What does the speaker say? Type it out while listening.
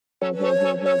Hey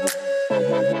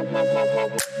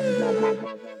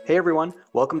everyone,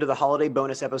 welcome to the holiday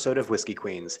bonus episode of Whiskey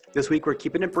Queens. This week we're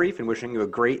keeping it brief and wishing you a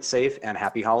great, safe, and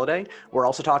happy holiday. We're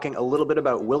also talking a little bit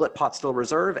about Willet Pot Still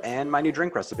Reserve and my new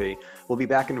drink recipe. We'll be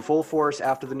back in full force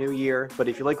after the new year, but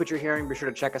if you like what you're hearing, be sure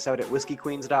to check us out at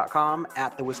whiskeyqueens.com,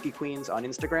 at the Whiskey Queens on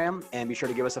Instagram, and be sure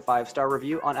to give us a 5-star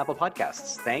review on Apple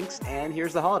Podcasts. Thanks, and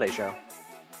here's the holiday show.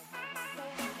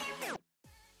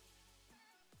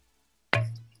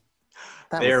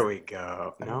 There we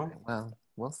go. No?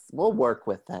 Well, we'll work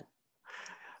with that.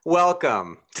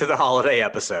 Welcome to the holiday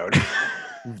episode.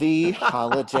 The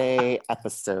holiday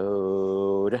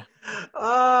episode.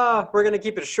 We're going to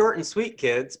keep it short and sweet,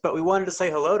 kids, but we wanted to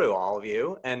say hello to all of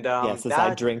you. And yes, as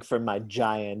I drink from my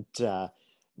ginormous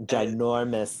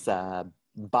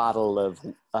bottle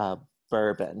of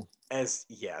bourbon.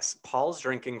 Yes, Paul's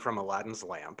drinking from Aladdin's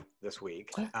lamp this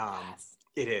week. Yes.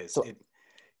 It is. So,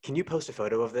 can you post a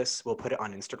photo of this? We'll put it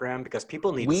on Instagram because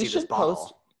people need to see this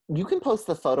bottle. You can post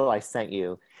the photo I sent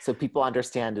you so people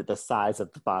understand the size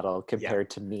of the bottle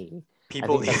compared to me.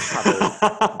 People I think that's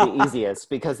probably the easiest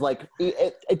because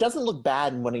it doesn't look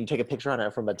bad when you take a picture on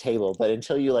it from a table, but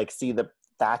until you see the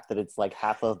fact that it's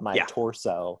half of my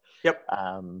torso. Yep.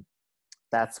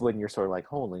 That's when you're sort of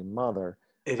holy mother.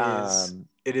 It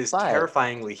is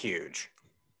terrifyingly huge.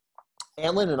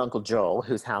 Anlin and Uncle Joel,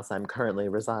 whose house I'm currently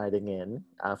residing in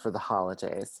for the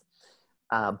holidays,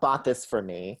 bought this for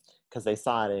me because they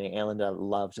saw it and Anlin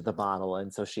loved the bottle,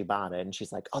 and so she bought it and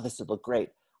she's like, "Oh, this would look great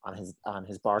on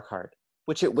his bar cart,"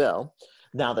 which it will.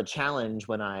 Now the challenge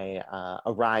when I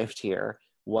arrived here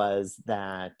was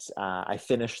that I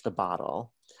finished the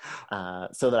bottle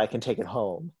so that I can take it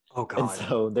home. Oh God! And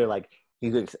so they're like,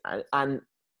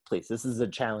 please, this is a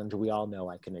challenge we all know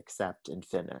I can accept and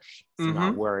finish. So I'm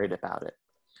not worried about it.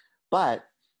 But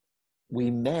we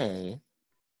may,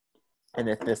 and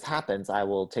if this happens, I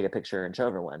will take a picture and show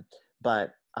everyone.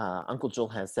 But Uncle Joel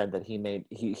has said that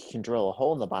he can drill a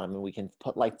hole in the bottom and we can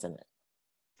put lights in it.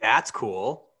 That's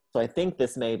cool. So I think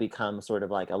this may become sort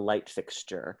of like a light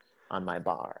fixture on my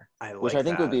bar, which I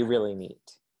think that would be really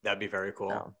neat. That'd be very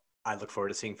cool. I look forward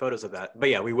to seeing photos of that. But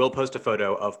yeah, we will post a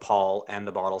photo of Paul and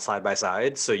the bottle side by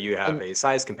side, so you have a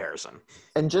size comparison.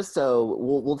 And just so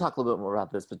we'll talk a little bit more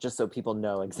about this, but just so people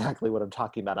know exactly what I'm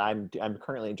talking about, I'm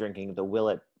currently drinking the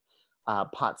Willet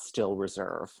Pot Still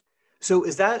Reserve. So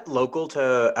is that local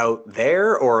to out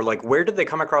there, or where did they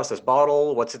come across this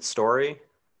bottle? What's its story?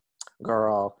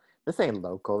 Girl, this ain't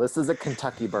local. This is a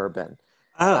Kentucky bourbon.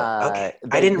 Oh, okay.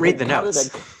 I didn't read the notes.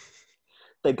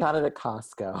 They got it at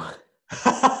Costco.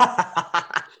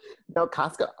 No,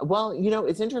 Costco. Well,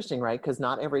 it's interesting, right? Because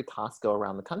not every Costco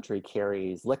around the country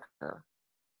carries liquor.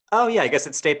 Oh, yeah. I guess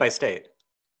it's state by state.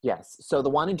 Yes. So the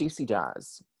one in DC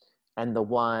does. And the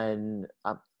one,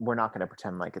 we're not going to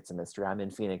pretend like it's a mystery. I'm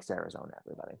in Phoenix, Arizona,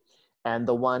 everybody. And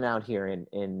the one out here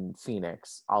in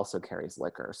Phoenix also carries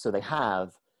liquor. So they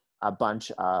have a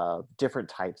bunch of different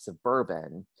types of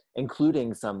bourbon,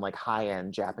 including some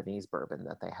high-end Japanese bourbon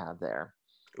that they have there.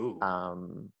 Ooh.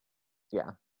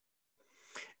 Yeah.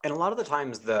 And a lot of the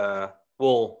times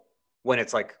when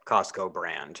it's Costco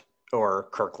brand or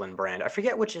Kirkland brand, I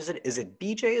forget which is it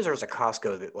BJ's or is it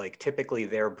Costco that typically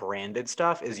their branded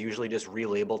stuff is usually just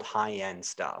relabeled high-end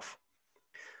stuff?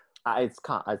 It's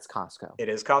Costco. It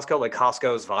is Costco?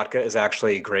 Costco's vodka is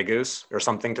actually Grey Goose or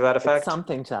something to that effect? It's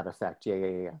something to that effect,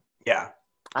 yeah. Yeah.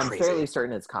 I'm fairly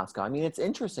certain it's Costco. I mean, it's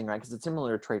interesting, right? Because it's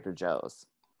similar to Trader Joe's.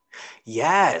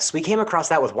 Yes, we came across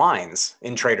that with wines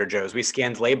in Trader Joe's. We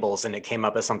scanned labels and it came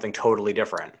up as something totally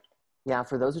different. Yeah,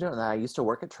 for those who don't know, I used to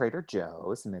work at Trader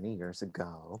Joe's many years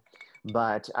ago,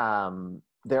 but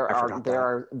there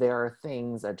are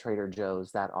things at Trader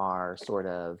Joe's that are sort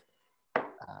of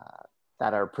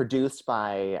that are produced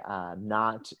by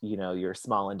not your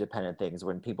small independent things.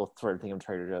 When people sort of think of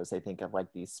Trader Joe's, they think of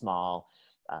these small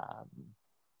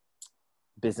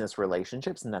business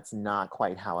relationships, and that's not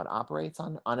quite how it operates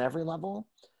on every level.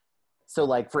 So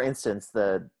for instance,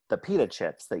 the pita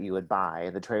chips that you would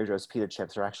buy, the Trader Joe's pita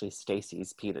chips are actually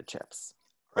Stacy's pita chips.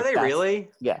 Are they really?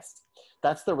 Yes.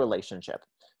 That's the relationship.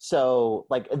 So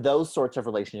those sorts of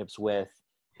relationships with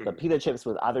the pita chips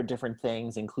with other different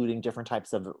things, including different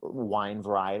types of wine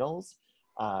varietals.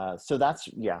 So that's,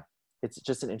 it's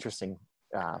just an interesting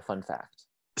fun fact.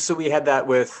 So we had that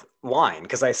with wine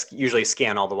because I usually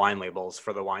scan all the wine labels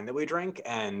for the wine that we drink.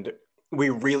 And we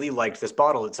really liked this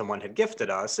bottle that someone had gifted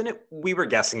us, and we were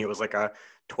guessing it was like a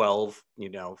 12,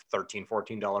 $13,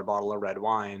 $14 bottle of red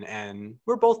wine, and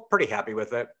we're both pretty happy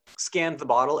with it. Scanned the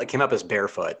bottle, it came up as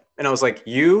barefoot, and I was like,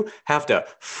 you have to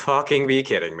fucking be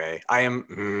kidding me. I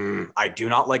do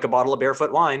not like a bottle of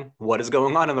barefoot wine. What is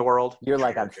going on in the world? You're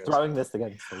like, Trader I'm Joe's. throwing this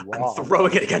against the wall. I'm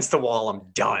throwing it against the wall. I'm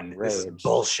done. This is Rage.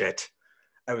 bullshit.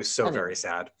 I was so Anyway. very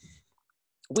sad.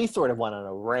 We sort of went on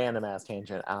a random ass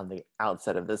tangent on the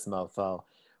outset of this mofo.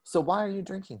 So why are you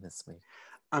drinking this week?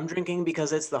 I'm drinking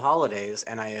because it's the holidays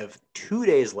and I have 2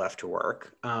 days left to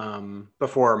work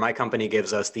before my company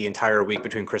gives us the entire week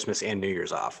between Christmas and New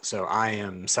Year's off. So I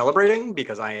am celebrating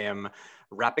because I am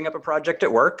wrapping up a project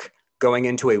at work, going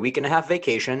into a week and a half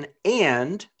vacation,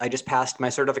 and I just passed my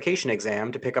certification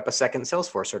exam to pick up a second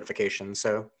Salesforce certification.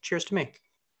 So cheers to me.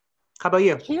 How about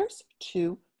you? Cheers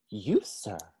to you,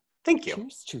 sir. Thank you.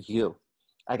 Cheers to you.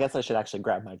 I guess I should actually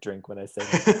grab my drink when I say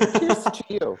that. Cheers to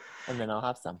you. And then I'll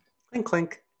have some. Clink,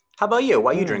 clink. How about you?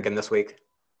 What are you drinking this week?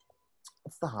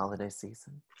 It's the holiday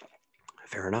season.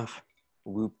 Fair enough.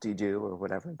 Whoop-de-doo, or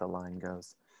whatever the line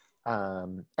goes.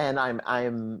 And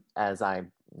I'm as I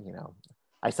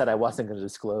said I wasn't going to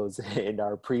disclose in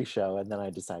our pre-show, and then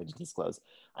I decided to disclose.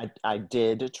 I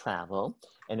did travel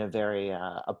in a very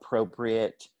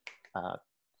appropriate,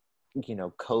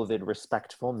 COVID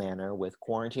respectful manner, with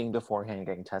quarantining beforehand,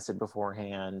 getting tested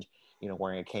beforehand,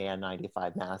 wearing a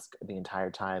KN95 mask the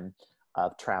entire time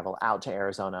of travel out to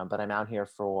Arizona. But I'm out here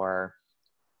for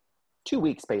 2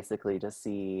 weeks basically to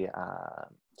see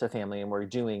to family, and we're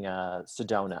doing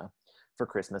Sedona for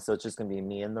Christmas. So it's just going to be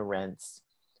me and the Rents.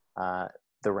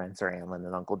 The Rents are Anlin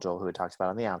and Uncle Joel, who we talked about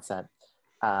on the outset,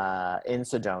 in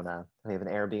Sedona. We have an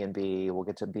Airbnb. We'll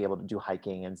get to be able to do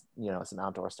hiking and some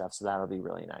outdoor stuff. So that'll be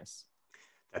really nice.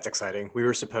 That's exciting. We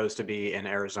were supposed to be in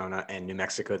Arizona and New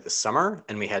Mexico this summer,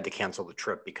 and we had to cancel the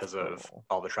trip because of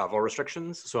all the travel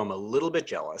restrictions. So I'm a little bit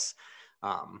jealous.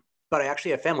 But I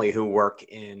actually have family who work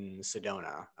in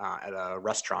Sedona at a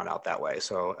restaurant out that way.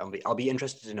 So I'll be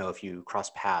interested to know if you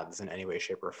cross paths in any way,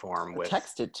 shape, or form.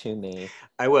 Text it to me.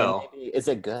 I will. Is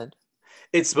it good?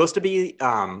 It's supposed to be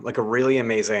like a really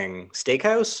amazing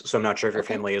steakhouse. So I'm not sure if your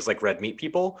family is like red meat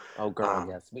people. Oh, girl,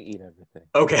 yes, we eat everything.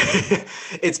 Okay.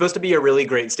 It's supposed to be a really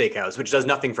great steakhouse, which does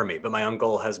nothing for me. But my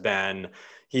uncle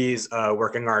he's a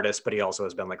working artist, but he also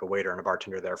has been like a waiter and a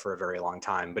bartender there for a very long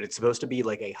time. But it's supposed to be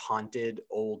like a haunted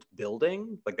old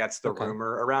building. Like that's the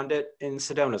rumor around it. And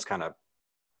Sedona's kind of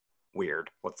weird.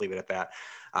 Let's leave it at that.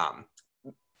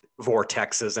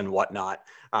 Vortexes and whatnot,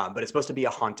 but it's supposed to be a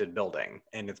haunted building,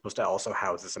 and it's supposed to also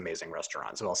house this amazing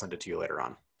restaurant. So I'll send it to you later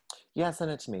on. Yeah,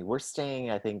 send it to me. We're staying,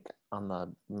 I think, on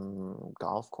the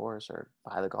golf course or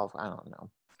by the golf. I don't know.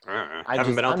 I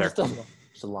haven't been out there.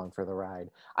 Just along for the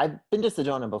ride. I've been to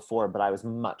Sedona before, but I was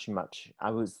I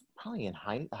was probably in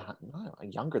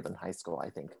younger than high school.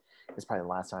 I think is probably the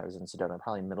last time I was in Sedona.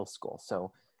 Probably middle school.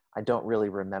 So I don't really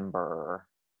remember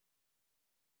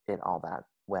it all that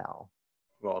well.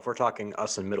 Well, if we're talking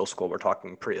us in middle school, we're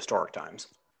talking prehistoric times.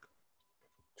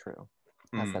 True.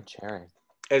 That's that cherry.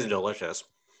 It's delicious.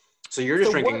 So you're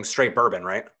just drinking straight bourbon,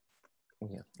 right?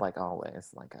 Yeah, like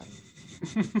always.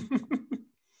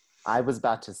 I was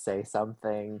about to say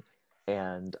something,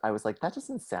 and I was like, that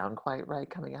doesn't sound quite right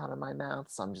coming out of my mouth,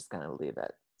 so I'm just going to leave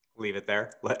it. Leave it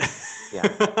there?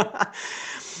 Yeah.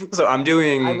 So I'm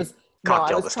doing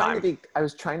cocktail this time. I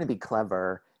was trying to be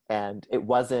clever. And it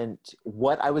wasn't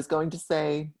what I was going to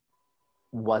say.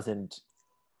 It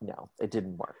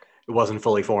didn't work. It wasn't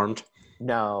fully formed.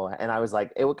 No, and I was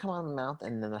like, it would come out of my mouth,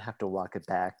 and then I have to walk it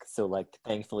back. So,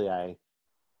 thankfully, I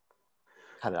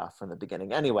cut it off from the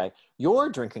beginning. Anyway, you're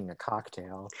drinking a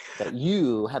cocktail that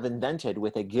you have invented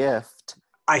with a gift.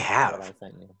 I have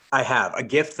a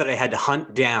gift that I had to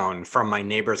hunt down from my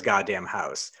neighbor's goddamn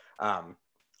house.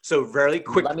 So very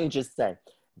quick. Let me just say,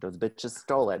 those bitches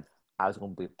stole it. I was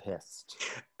going to be pissed.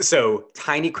 So,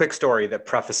 tiny quick story that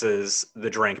prefaces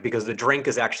the drink, because the drink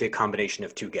is actually a combination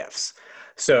of two gifts.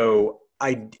 So,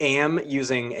 I am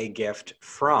using a gift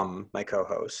from my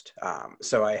co-host.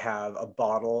 So, I have a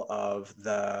bottle of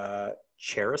the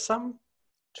Cherasum.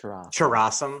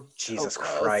 Jesus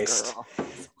Christ.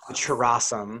 The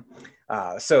Cherasum.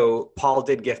 So, Paul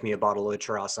did gift me a bottle of the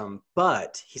Cherasum,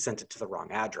 but he sent it to the wrong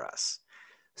address.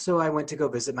 So I went to go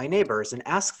visit my neighbors and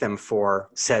ask them for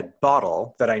said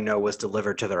bottle that I know was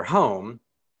delivered to their home,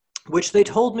 which they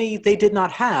told me they did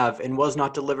not have and was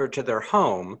not delivered to their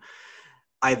home.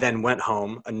 I then went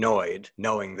home annoyed,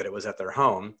 knowing that it was at their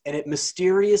home, and it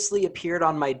mysteriously appeared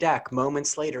on my deck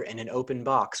moments later in an open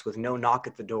box with no knock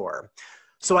at the door.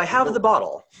 So I have the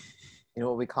bottle. You know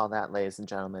what we call that, ladies and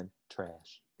gentlemen?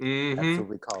 Trash. Mm-hmm. That's what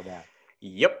we call that.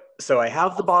 Yep. So I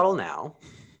have the bottle now.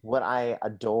 What I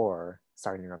adore,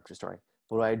 sorry to interrupt your story,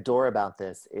 what I adore about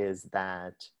this is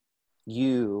that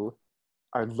you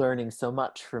are learning so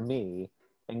much from me,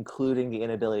 including the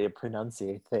inability to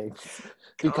pronunciate things,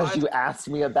 because God. you asked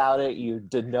me about it, you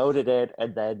denoted it,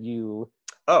 and then you.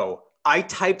 Oh, I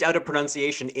typed out a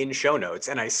pronunciation in show notes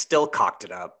and I still cocked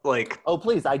it up. Like, Oh,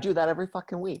 please, I do that every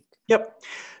fucking week. yep.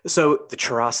 So the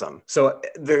Chirasum. So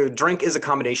the drink is a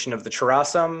combination of the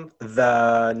Chirasum,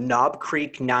 the Knob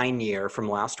Creek 9 year from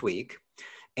last week,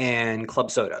 and club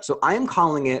soda. So I am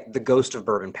calling it the Ghost of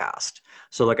Bourbon Past.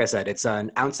 So like I said, it's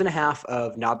an ounce and a half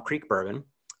of Knob Creek bourbon,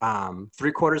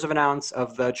 3/4 of an ounce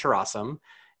of the Chirasum,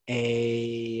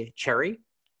 a cherry,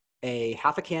 a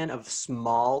half a can of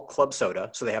small club soda.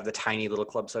 So they have the tiny little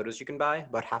club sodas you can buy,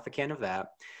 about half a can of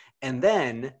that. And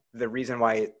then the reason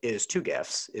why it is two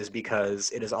gifts is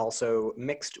because it is also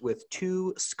mixed with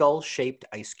two skull-shaped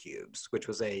ice cubes, which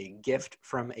was a gift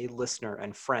from a listener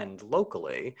and friend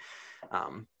locally,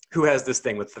 who has this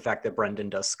thing with the fact that Brendan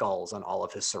does skulls on all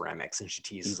of his ceramics, and she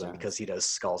teases him because he does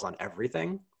skulls on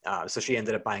everything. So she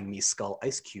ended up buying me skull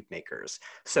ice cube makers. Oh,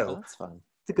 So that's fun.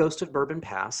 the Ghost of Bourbon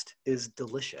Past is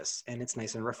delicious, and it's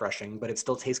nice and refreshing, but it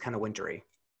still tastes kind of wintry.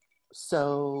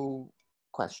 So,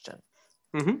 question.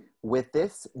 Mm-hmm. With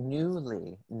this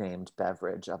newly named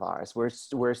beverage of ours,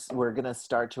 we're gonna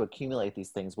start to accumulate these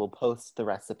things. We'll post the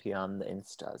recipe on the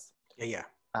Instas. Yeah,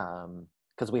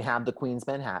 Because we have the Queen's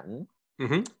Manhattan, yeah.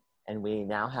 Mm-hmm. and we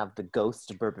now have the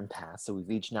Ghost Bourbon Pass. So we've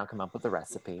each now come up with a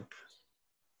recipe.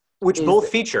 Which Is both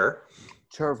feature,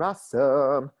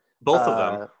 Chirasum, both of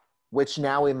them. which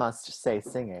now we must say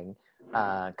singing,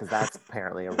 because that's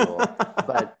apparently a rule.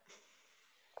 But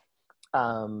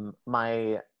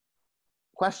my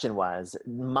question was,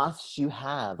 must you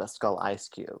have a skull ice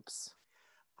cubes?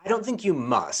 I don't think you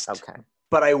must, Okay.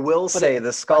 but I will say the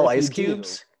But skull if you ice do,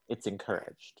 cubes, it's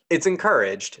encouraged. it's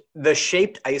encouraged. The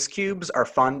shaped ice cubes are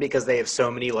fun because they have so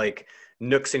many like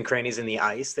nooks and crannies in the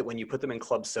ice that when you put them in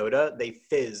club soda, they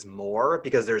fizz more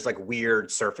because there's like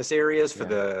weird surface areas for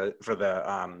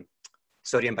the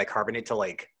sodium bicarbonate to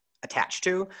like attach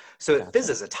to. So it Gotcha.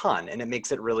 fizzes a ton and it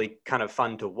makes it really kind of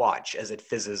fun to watch as it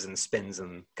fizzes and spins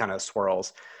and kind of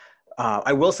swirls.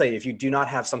 I will say, if you do not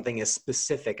have something as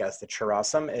specific as the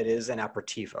churrasum, it is an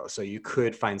aperitivo. So you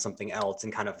could find something else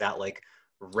in kind of that like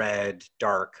red,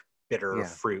 dark, bitter Yeah.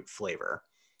 fruit flavor.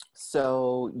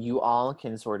 So you all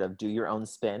can sort of do your own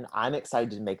spin. I'm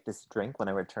excited to make this drink when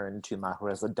I return to my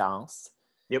residence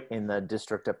Yep. in the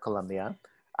District of Columbia,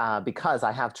 because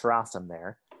I have Chirasum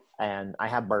there, and I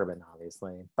have bourbon,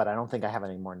 obviously, but I don't think I have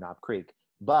any more Knob Creek.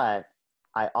 But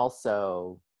I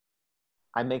also,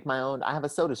 I make my own, I have a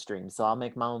soda stream, so I'll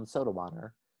make my own soda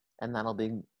water, and that'll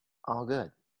be all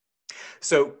good.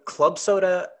 So club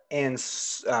soda and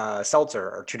seltzer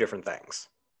are two different things.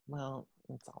 Well,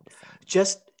 it's all the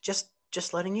same.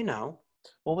 Just letting you know.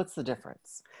 Well, what's the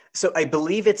difference? So I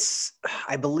believe it's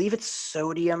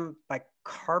sodium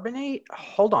bicarbonate.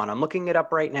 Hold on, I'm looking it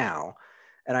up right now,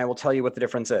 and I will tell you what the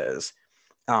difference is.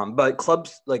 But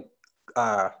clubs like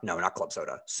no, not club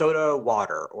soda. Soda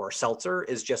water or seltzer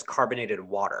is just carbonated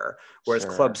water, whereas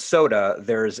club Sure. soda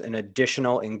there's an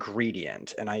additional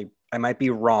ingredient, and I might be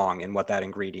wrong in what that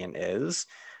ingredient is,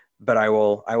 but I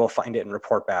will find it and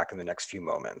report back in the next few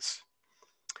moments.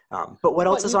 But what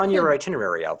else But is you on your could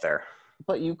itinerary out there?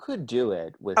 But you could do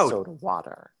it with Oh, soda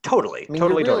water. totally, I mean,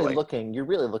 totally, totally. you're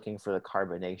really looking for the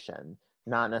carbonation,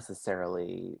 not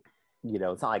necessarily,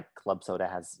 it's not like club soda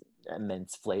has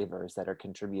immense flavors that are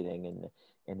contributing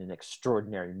in an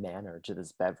extraordinary manner to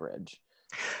this beverage.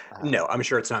 No, I'm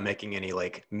sure it's not making any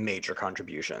like major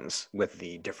contributions with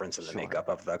the difference in the Sure, makeup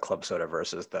of the club soda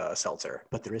versus the seltzer,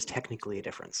 but there is technically a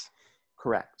difference.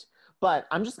 correct. But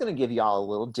I'm just going to give y'all a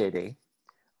little ditty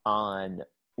on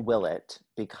Willet,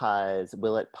 because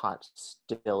Willet Pot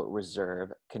Still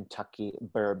Reserve Kentucky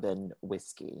Bourbon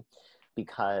Whiskey,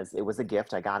 because it was a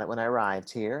gift. I got it when I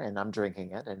arrived here, and I'm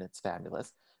drinking it, and it's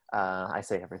fabulous. I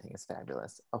say everything is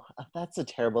fabulous. Oh, that's a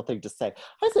terrible thing to say.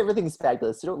 I say everything is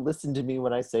fabulous. You don't listen to me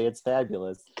when I say it's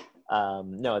fabulous.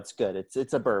 No, it's good.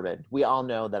 It's a bourbon. We all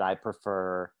know that I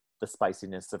prefer the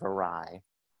spiciness of a rye,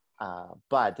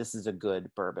 but this is a good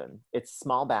bourbon. It's a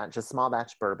small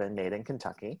batch bourbon made in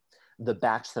Kentucky. The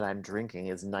batch that I'm drinking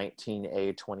is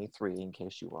 19A23, in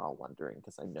case you were all wondering,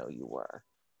 because I know you were.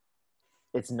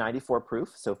 It's 94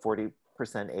 proof, so 40%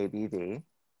 ABV.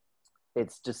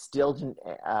 It's distilled,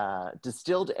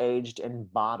 aged,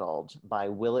 and bottled by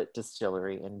Willett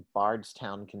Distillery in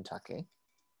Bardstown, Kentucky.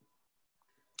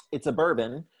 It's a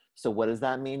bourbon, so what does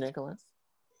that mean, Nicholas?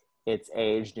 It's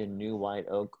aged in new white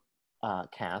oak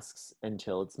casks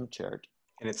until it's matured.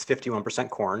 And it's 51%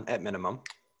 corn at minimum.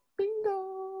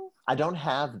 Bingo. I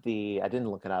didn't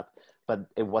look it up, but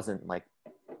it wasn't like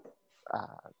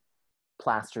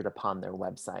plastered upon their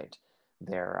website,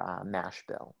 their mash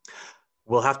bill.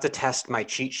 We'll have to test my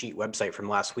cheat sheet website from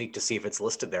last week to see if it's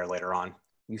listed there later on.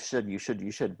 You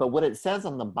should. But what it says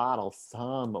on the bottle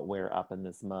somewhere up in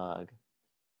this mug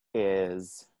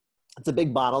is, it's a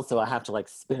big bottle, so I have to like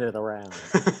spin it around.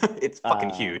 It's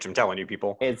fucking huge, I'm telling you,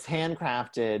 people. It's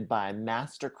handcrafted by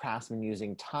master craftsmen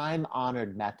using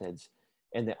time-honored methods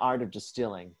in the art of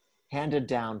distilling, handed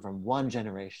down from one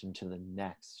generation to the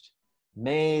next.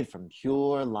 Made from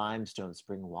pure limestone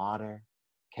spring water,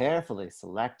 carefully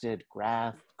selected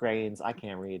grains,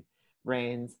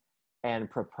 and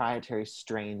proprietary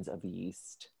strains of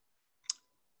yeast.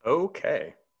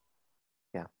 Okay.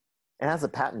 Yeah. It has a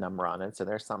patent number on it, so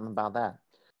there's something about that.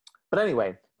 But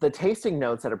anyway, the tasting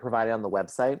notes that are provided on the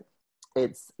website,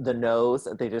 it's the nose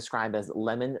they describe as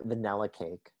lemon vanilla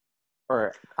cake.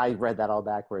 Or I read that all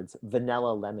backwards.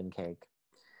 Vanilla lemon cake.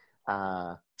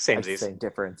 Same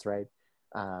difference, right?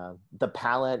 The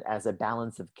palate as a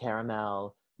balance of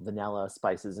caramel, vanilla,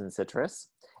 spices, and citrus.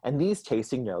 And these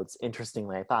tasting notes,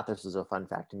 interestingly, I thought this was a fun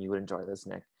fact, and you would enjoy this,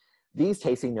 Nick. These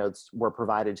tasting notes were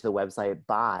provided to the website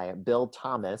by Bill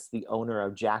Thomas, the owner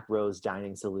of Jack Rose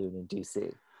Dining Saloon in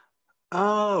DC.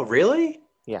 Oh, really?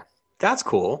 Yeah. That's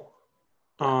cool.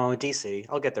 Oh, DC.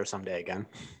 I'll get there someday again.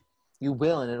 You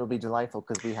will, and it'll be delightful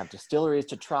because we have distilleries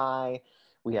to try.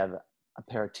 We have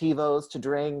aperitivos to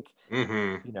drink.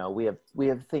 Mm-hmm. You know, we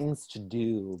have things to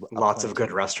do. Lots of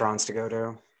good restaurants to go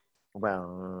to.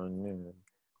 Well,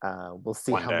 we'll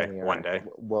see one day.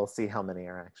 We'll see how many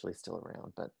are actually still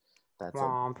around, but that's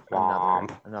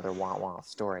another wah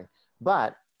story.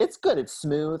 But it's good. It's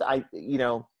smooth. I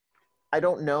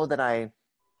don't know that I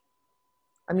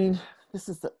mean, this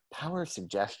is the power of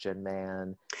suggestion,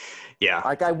 man. Yeah.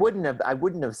 Like I wouldn't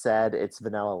have said it's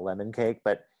vanilla lemon cake,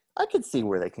 but I could see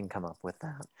where they can come up with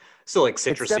that. So like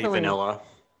citrusy vanilla.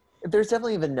 There's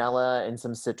definitely vanilla and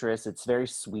some citrus. It's very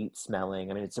sweet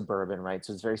smelling. I mean, it's a bourbon, right?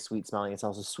 So it's very sweet smelling. It's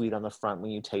also sweet on the front when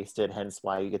you taste it, hence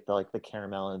why you get the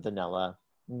caramel and vanilla.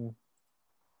 A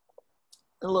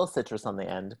little citrus on the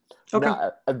end. Okay.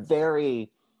 Not a very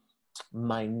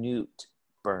minute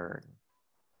burn,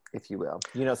 if you will.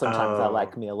 You know, sometimes I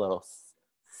like me a little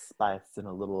spice and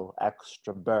a little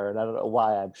extra burn. I don't know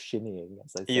why I'm shinnying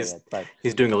as I say it, but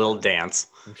he's doing a little dance.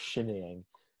 I'm shinnying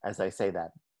as I say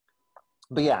that.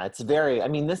 But yeah,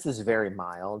 this is very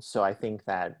mild. So I think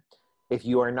that if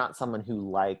you are not someone who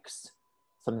likes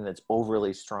something that's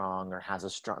overly strong or has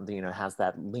has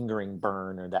that lingering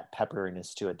burn or that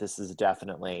pepperiness to it, this is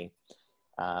definitely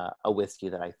a whiskey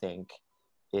that I think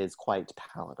is quite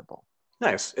palatable.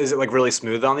 Nice. Is it like really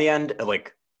smooth on the end?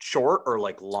 Like short or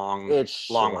like long? It's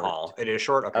long short. haul. It is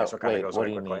short? Okay, so it kind of goes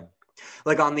really quickly. Mean?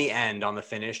 Like on the end, on the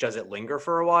finish, does it linger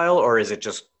for a while or is it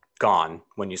just gone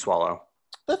when you swallow?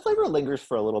 The flavor lingers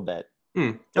for a little bit.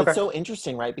 Okay. It's so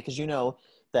interesting, right? Because you know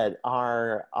that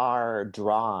our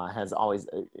draw has always,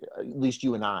 at least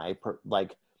you and I, I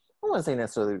don't want to say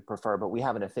necessarily prefer, but we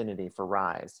have an affinity for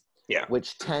ryes. Yeah.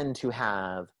 Which tend to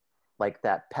have like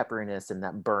that pepperiness and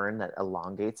that burn that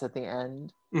elongates at the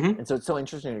end. Mm-hmm. And so it's so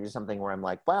interesting to do something where I'm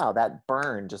like, wow, that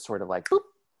burn just sort of like, boop,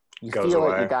 you goes feel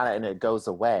away. it, you got it, and it goes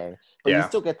away. But you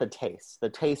still get the taste. The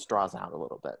taste draws out a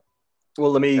little bit.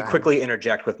 Well, let me quickly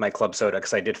interject with my club soda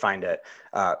because I did find it.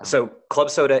 So club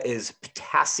soda is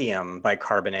potassium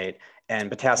bicarbonate and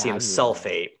potassium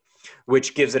sulfate,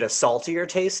 which gives it a saltier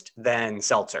taste than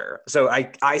seltzer. So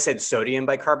I said sodium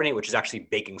bicarbonate, which is actually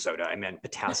baking soda. I meant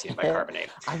potassium bicarbonate.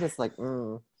 I was like,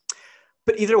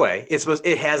 But either way,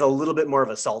 it has a little bit more of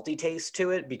a salty taste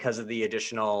to it because of the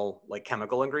additional like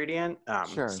chemical ingredient.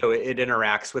 Sure. So it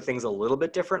interacts with things a little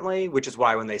bit differently, which is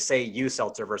why when they say use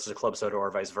seltzer versus club soda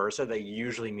or vice versa, they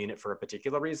usually mean it for a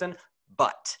particular reason.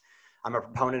 But I'm a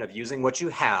proponent of using what you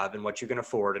have and what you can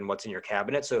afford and what's in your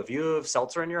cabinet. So if you have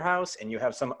seltzer in your house and you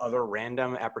have some other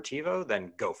random aperitivo,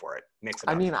 then go for it. Mix it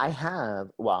up. I mean, I have,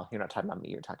 well, you're not talking about me,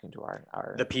 you're talking to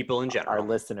our the people in general. Our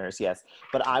listeners, yes.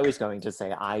 But I was going to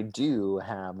say I do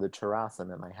have the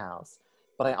Churrasum in my house,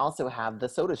 but I also have the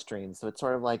Soda Stream. So it's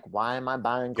sort of like, why am I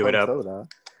buying club soda?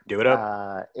 Do it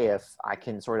up. If I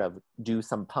can sort of do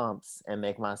some pumps and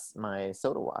make my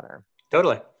soda water.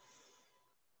 Totally.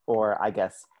 Or I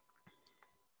guess,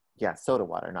 yeah, soda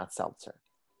water, not seltzer.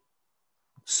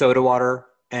 Soda water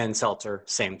and seltzer,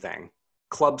 same thing.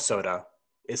 Club soda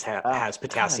has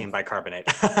potassium bicarbonate.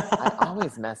 I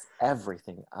always mess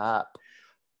everything up.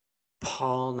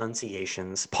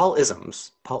 Paulisms,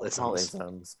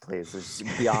 please. It's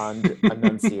beyond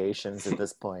enunciations at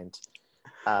this point.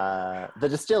 The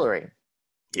distillery.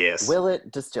 Yes.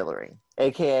 Willett Distillery,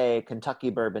 aka Kentucky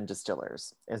Bourbon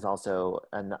Distillers, is also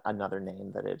another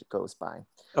name that it goes by.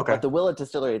 Okay. But the Willett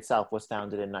Distillery itself was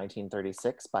founded in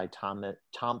 1936 by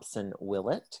Thompson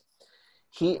Willett.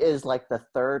 He is like the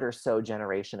third or so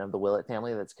generation of the Willett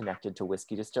family that's connected to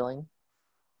whiskey distilling.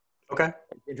 Okay.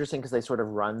 It's interesting because they sort of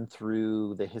run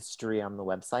through the history on the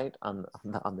website, on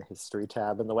the history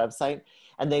tab in the website,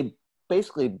 and they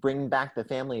basically bring back the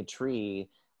family tree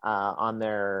on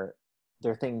their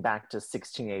thing back to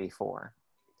 1684,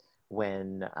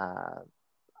 when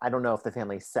I don't know if the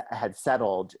family had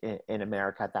settled in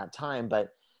America at that time,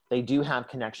 but they do have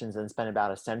connections and spent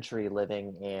about a century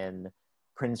living in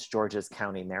Prince George's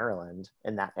County, Maryland,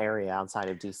 in that area outside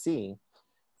of DC,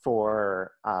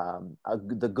 for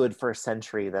the good first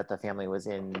century that the family was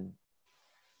in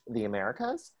the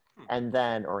Americas, and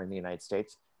then, or in the United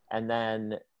States. And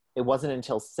then it wasn't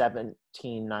until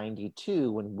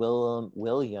 1792 when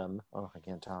William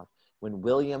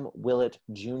Willett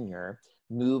Jr.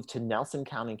 moved to Nelson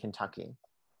County, Kentucky.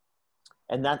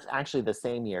 And that's actually the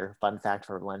same year, fun fact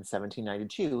for Len,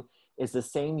 1792 is the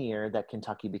same year that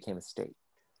Kentucky became a state.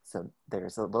 So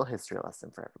there's a little history lesson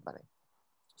for everybody.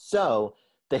 So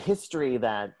the history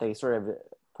that they sort of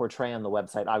portray on the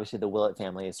website, obviously the Willett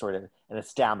family is sort of an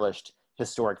established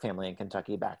historic family in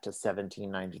Kentucky back to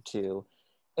 1792.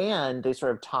 And they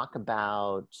sort of talk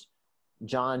about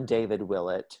John David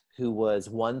Willett, who was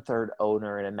 1/3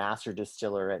 owner and a master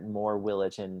distiller at Moore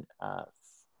Willett in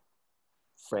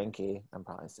Frankie. I'm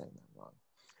probably saying that wrong.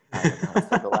 I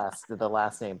don't know how to say the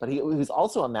last name, but he was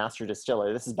also a master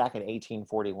distiller. This is back in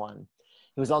 1841.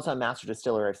 He was also a master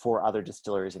distiller at 4 other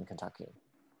distilleries in Kentucky.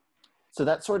 So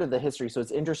that's sort of the history. So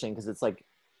it's interesting because it's like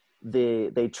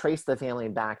they trace the family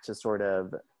back to sort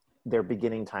of their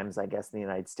beginning times, I guess, in the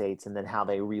United States, and then how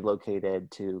they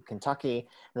relocated to Kentucky.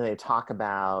 And they talk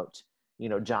about,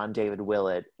 John David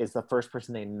Willett is the first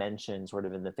person they mention sort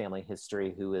of in the family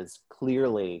history who is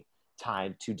clearly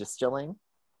tied to distilling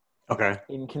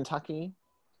in Kentucky.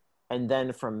 And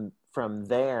then from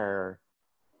there,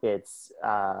 it's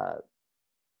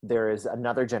there is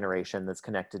another generation that's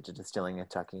connected to distilling in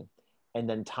Kentucky. And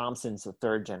then Thompson's the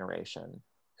 3rd generation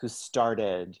who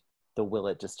started the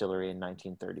Willett Distillery in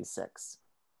 1936.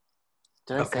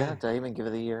 Did I say that? Did I even give it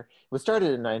the year? It was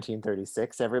started in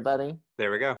 1936, everybody. There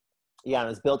we go. Yeah, it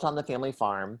was built on the family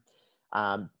farm.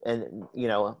 And,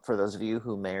 for those of you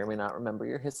who may or may not remember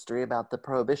your history about the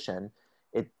Prohibition,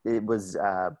 it was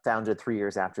founded 3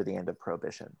 years after the end of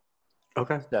Prohibition.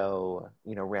 Okay. So,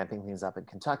 ramping things up in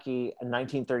Kentucky. In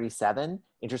 1937,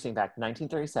 interesting fact,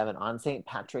 1937, on St.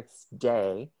 Patrick's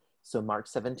Day, so March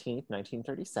 17th,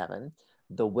 1937,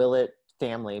 the Willett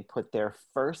family put their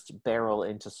first barrel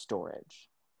into storage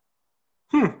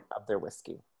of their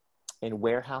whiskey in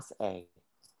Warehouse A.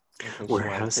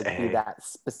 Warehouse A. To be that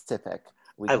specific.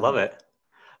 I love it.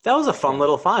 That was a fun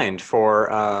little find for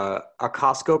a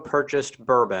Costco purchased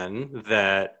bourbon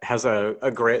that has a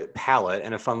great palate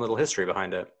and a fun little history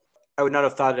behind it. I would not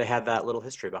have thought it had that little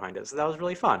history behind it. So that was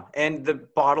really fun. And the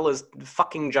bottle is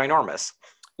fucking ginormous.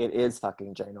 It is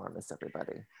fucking ginormous,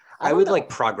 everybody. I would like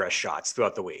progress shots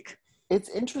throughout the week. It's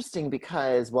interesting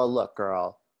because, well, look,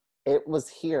 girl, it was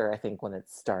here, I think, when it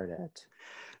started.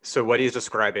 So what he's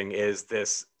describing is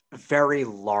this very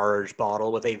large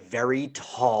bottle with a very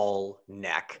tall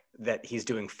neck that he's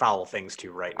doing foul things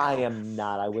to right now. I am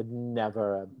not. I would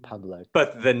never in public.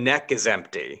 But the neck is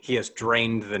empty. He has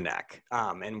drained the neck.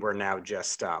 And we're now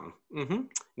just,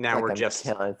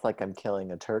 it's like I'm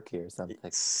killing a turkey or something.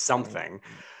 Something.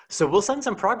 So we'll send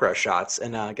some progress shots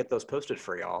and get those posted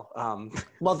for y'all.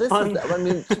 Well,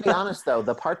 to be honest, though,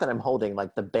 the part that I'm holding,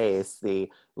 like the base,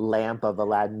 the lamp of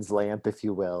Aladdin's lamp, if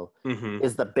you will,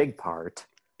 is the big part.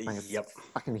 Like, it's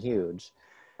fucking huge.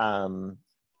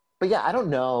 But yeah, I don't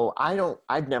know.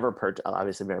 I've never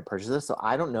purchased this, so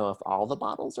I don't know if all the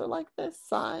bottles are like this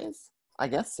size. I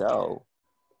guess so.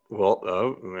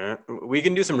 Well, we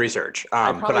can do some research.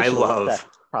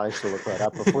 Probably should look that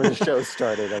up before the show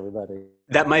started, everybody.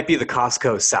 That might be the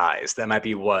Costco size. That might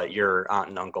be what your aunt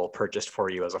and uncle purchased for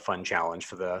you as a fun challenge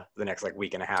for the next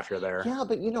week and a half you're there. Yeah,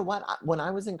 but you know what? When I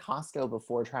was in Costco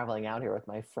before traveling out here with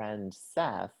my friend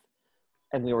Seth,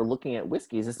 and we were looking at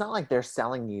whiskeys, it's not like they're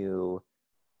selling you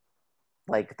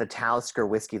like the Talisker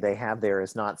whiskey they have there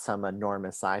is not some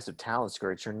enormous size of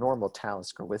Talisker. It's your normal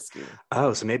Talisker whiskey.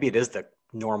 Oh, so maybe it is the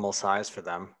normal size for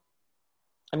them.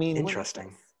 I mean,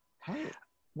 interesting.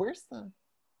 Where's the?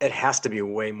 It has to be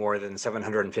way more than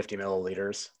 750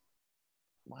 milliliters.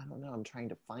 Well, I don't know. I'm trying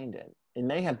to find it. It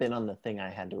may have been on the thing I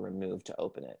had to remove to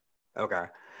open it. Okay.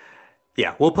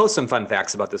 Yeah, we'll post some fun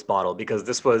facts about this bottle because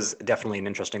this was definitely an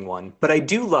interesting one. But I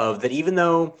do love that even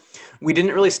though we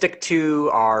didn't really stick to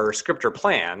our script or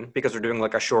plan because we're doing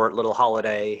like a short little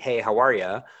holiday, hey, how are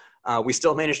ya? We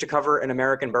still managed to cover an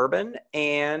American bourbon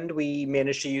and we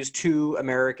managed to use two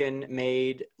American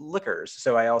made liquors.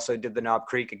 So I also did the Knob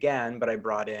Creek again, but I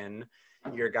brought in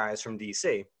your guys from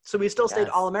DC. So we still stayed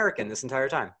all Yes. American this entire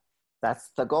time. That's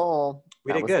the goal.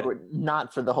 We That did was good.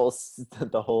 not for the whole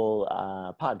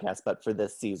podcast, but for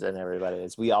this season, everybody.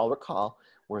 As we all recall,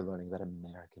 we're learning about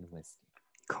American whiskey.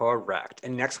 Correct.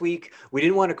 And next week, we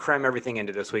didn't want to cram everything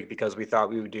into this week because we thought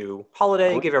we would do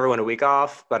holiday, give everyone a week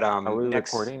off. But Are we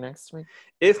next, recording next week?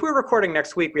 if we're recording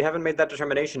next week, we haven't made that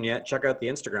determination yet. Check out the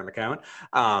Instagram account.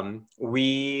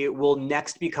 We will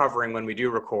next be covering, when we do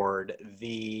record,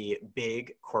 the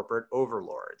big corporate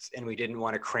overlords. And we didn't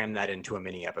want to cram that into a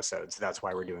mini episode. So that's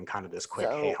why we're doing kind of this quick,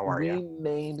 hey, how are we you?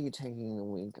 may be taking a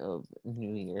week of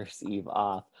New Year's Eve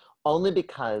off, only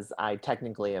because I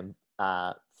technically am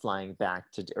flying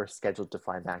back to, or scheduled to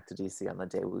fly back to DC on the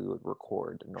day we would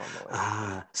record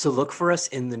normally. So look for us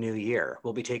in the new year.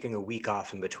 We'll be taking a week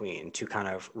off in between to kind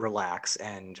of relax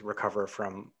and recover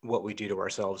from what we do to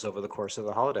ourselves over the course of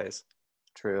the holidays.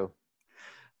 True.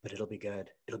 But it'll be good.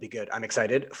 It'll be good. I'm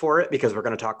excited for it because we're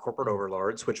going to talk corporate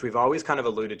overlords, which we've always kind of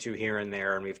alluded to here and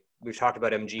there, and we've talked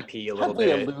about MGP a little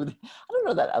bit. I don't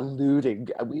know that alluding.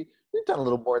 We've done a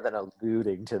little more than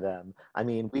alluding to them. I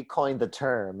mean, we coined the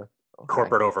term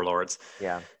corporate overlords.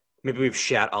 Yeah. Maybe we've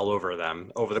shat all over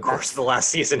them over the course of the last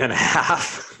season and a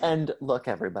half. And look,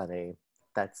 everybody,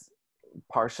 that's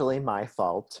partially my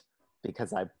fault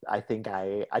because I think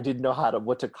I didn't know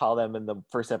what to call them in the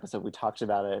first episode. We talked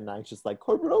about it, and I was just like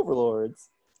corporate overlords.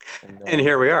 And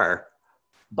here we are.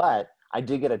 But I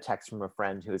did get a text from a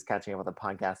friend who was catching up with the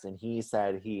podcast, and he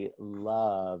said he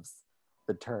loves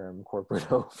the term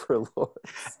corporate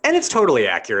overlords. And it's totally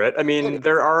accurate. I mean,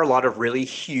 there are a lot of really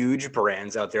huge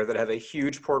brands out there that have a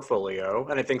huge portfolio,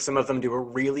 and I think some of them do a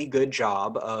really good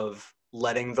job of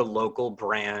letting the local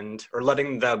brand, or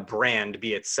letting the brand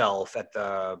be itself at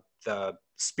the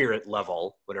spirit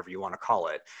level, whatever you want to call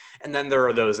it. And then there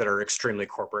are those that are extremely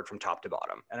corporate from top to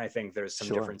bottom. And I think there's some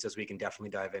differences we can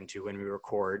definitely dive into when we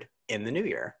record in the new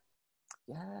year.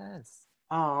 Yes.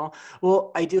 Oh,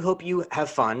 well, I do hope you have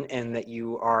fun and that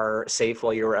you are safe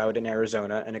while you're out in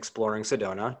Arizona and exploring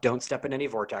Sedona. Don't step in any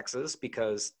vortexes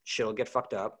because shit'll get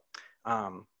fucked up.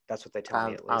 That's what they tell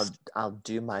me, at least. I'll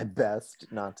do my best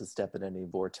not to step in any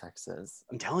vortexes.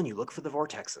 I'm telling you, look for the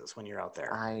vortexes when you're out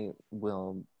there. I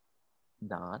will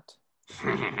not,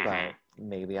 but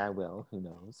maybe I will. Who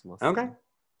knows? We'll see. Okay.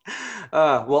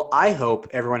 Well, I hope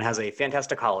everyone has a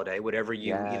fantastic holiday, whatever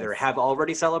you either have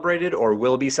already celebrated or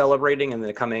will be celebrating in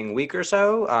the coming week or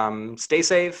so. Stay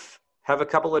safe. Have a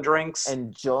couple of drinks.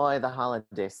 Enjoy the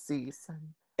holiday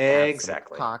season.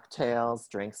 Exactly. Have some cocktails,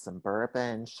 drink some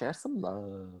bourbon, share some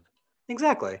love.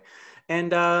 Exactly.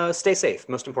 And stay safe,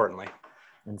 most importantly.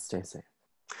 And stay safe.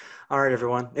 All right,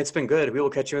 everyone. It's been good. We will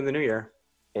catch you in the new year.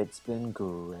 It's been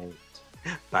great.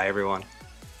 Bye, everyone.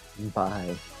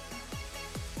 Bye.